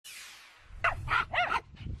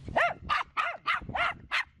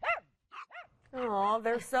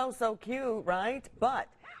they're so cute, right? But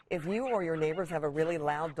if you or your neighbors have a really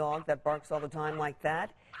loud dog that barks all the time like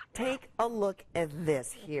that, take a look at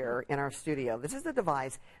this here in our studio. This is the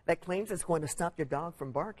device that claims it's going to stop your dog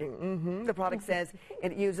from barking. The product says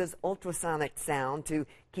it uses ultrasonic sound to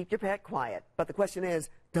keep your pet quiet. But the question is,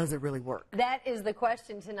 does it really work? That is the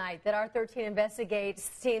question tonight that our 13 Investigates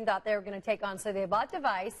team thought they were going to take on. So they bought a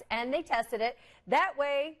device and they tested it. That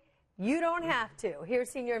way, you don't have to. Here's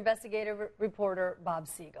senior investigative reporter Bob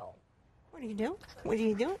Siegel. What are you doing? What are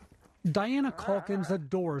you doing? Diana Calkins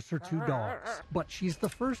adores her two dogs, but she's the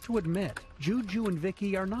first to admit Juju and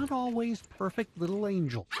Vicky are not always perfect little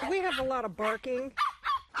angels. We have a lot of barking.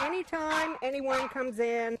 Anytime anyone comes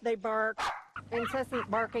in, they bark. Incessant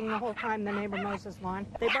barking the whole time the neighbor mows his lawn.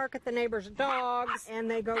 They bark at the neighbor's dogs and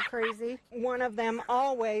they go crazy. One of them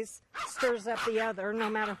always stirs up the other, no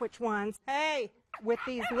matter which ones. Hey, with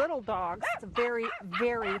these little dogs, it's a very,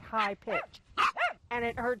 very high pitch. And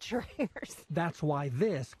it hurts your ears. That's why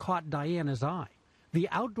this caught Diana's eye. The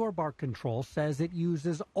outdoor bark control says it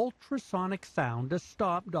uses ultrasonic sound to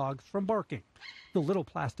stop dogs from barking. The little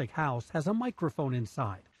plastic house has a microphone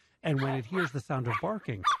inside, and when it hears the sound of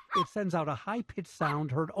barking, it sends out a high-pitched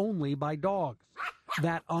sound heard only by dogs.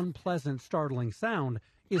 That unpleasant, startling sound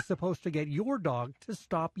is supposed to get your dog to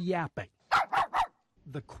stop yapping.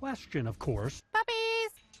 The question, of course,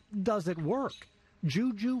 Puppies! Does it work?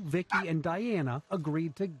 Juju, Vicky, and Diana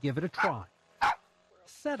agreed to give it a try.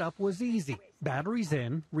 Setup was easy. Batteries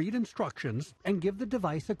in, read instructions, and give the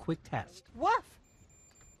device a quick test. Woof!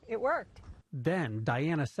 It worked. Then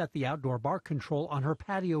Diana set the outdoor bark control on her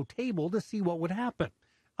patio table to see what would happen.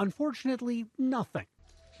 Unfortunately, nothing.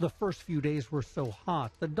 The first few days were so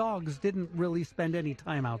hot, the dogs didn't really spend any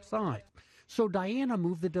time outside. So Diana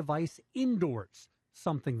moved the device indoors,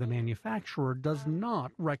 something the manufacturer does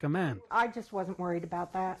not recommend. I just wasn't worried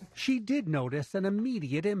about that. She did notice an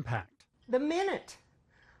immediate impact. The minute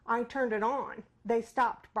I turned it on, they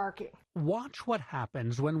stopped barking. Watch what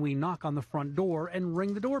happens when we knock on the front door and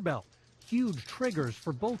ring the doorbell. Huge triggers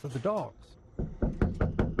for both of the dogs.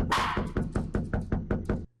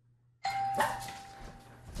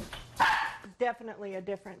 Definitely a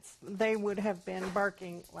difference. They would have been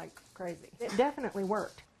barking like crazy. It definitely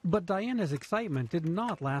worked. But Diana's excitement did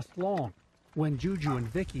not last long. When Juju and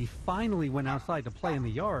Vicky finally went outside to play in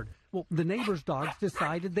the yard, well, the neighbors' dogs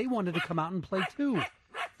decided they wanted to come out and play too.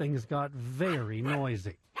 Things got very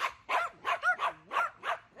noisy.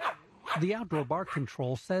 The outdoor bark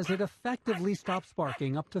control says it effectively stops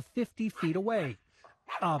barking up to 50 feet away.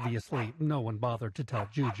 Obviously, no one bothered to tell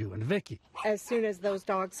Juju and Vicky. As soon as those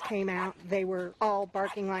dogs came out, they were all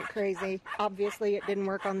barking like crazy. Obviously, it didn't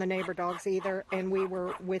work on the neighbor dogs either, and we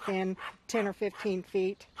were within 10 or 15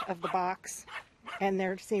 feet of the box, and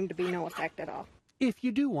there seemed to be no effect at all. If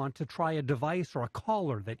you do want to try a device or a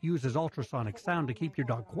collar that uses ultrasonic sound to keep your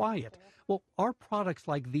dog quiet, well, are products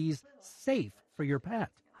like these safe for your pet?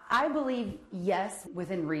 I believe yes,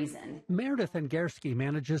 within reason. Meredith Angerski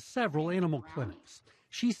manages several animal clinics.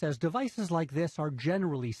 She says devices like this are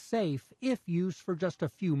generally safe if used for just a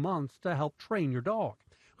few months to help train your dog.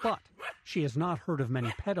 But she has not heard of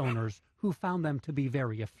many pet owners who found them to be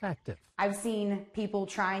very effective. I've seen people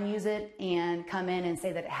try and use it and come in and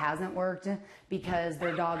say that it hasn't worked because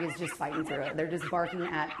their dog is just fighting through it. They're just barking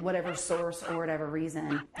at whatever source or whatever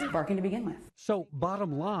reason it's barking to begin with. So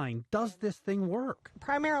bottom line, does this thing work?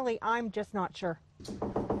 Primarily, I'm just not sure.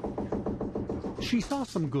 She saw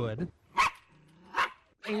some good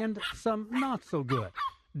and some not so good,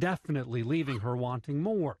 definitely leaving her wanting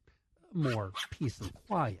more peace and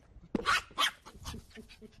quiet.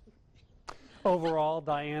 Overall,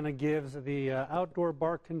 Diana gives the outdoor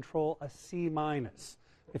bark control a C-.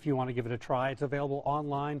 If you want to give it a try, it's available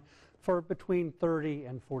online for between $30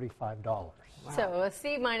 and $45. Wow. So a C-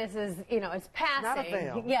 is, it's passing. Not a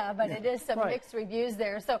fail. Yeah, but it is some mixed reviews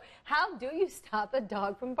there. So how do you stop a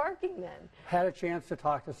dog from barking then? Had a chance to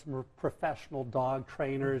talk to some professional dog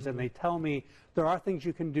trainers, and they tell me there are things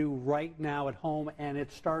you can do right now at home, and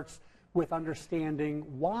it starts with understanding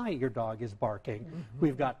why your dog is barking.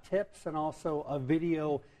 We've got tips and also a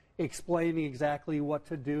video explaining exactly what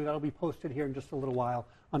to do. That'll be posted here in just a little while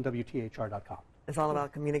on WTHR.com. It's all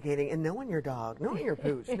about communicating and knowing your dog, knowing your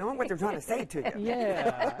pooch, knowing what they're trying to say to you.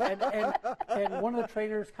 Yeah, and one of the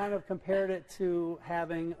trainers kind of compared it to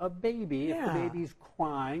having a baby. If the baby's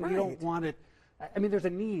crying, you don't want it I mean, there's a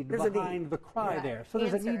need behind the cry Right. there. So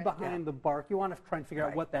there's a Answer. need behind the bark. You want to try and figure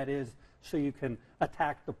out what that is so you can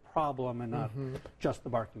attack the problem and not just the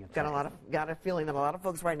barking itself. Got a feeling that a lot of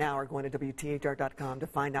folks right now are going to WTHR.com to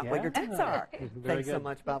find out what your tips are. Thanks so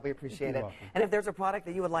much, Bob. We appreciate it. welcome. And if there's a product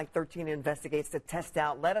that you would like 13 Investigates to test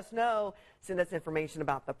out, let us know. Send us information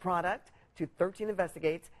about the product to 13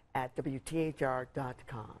 Investigates at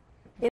WTHR.com.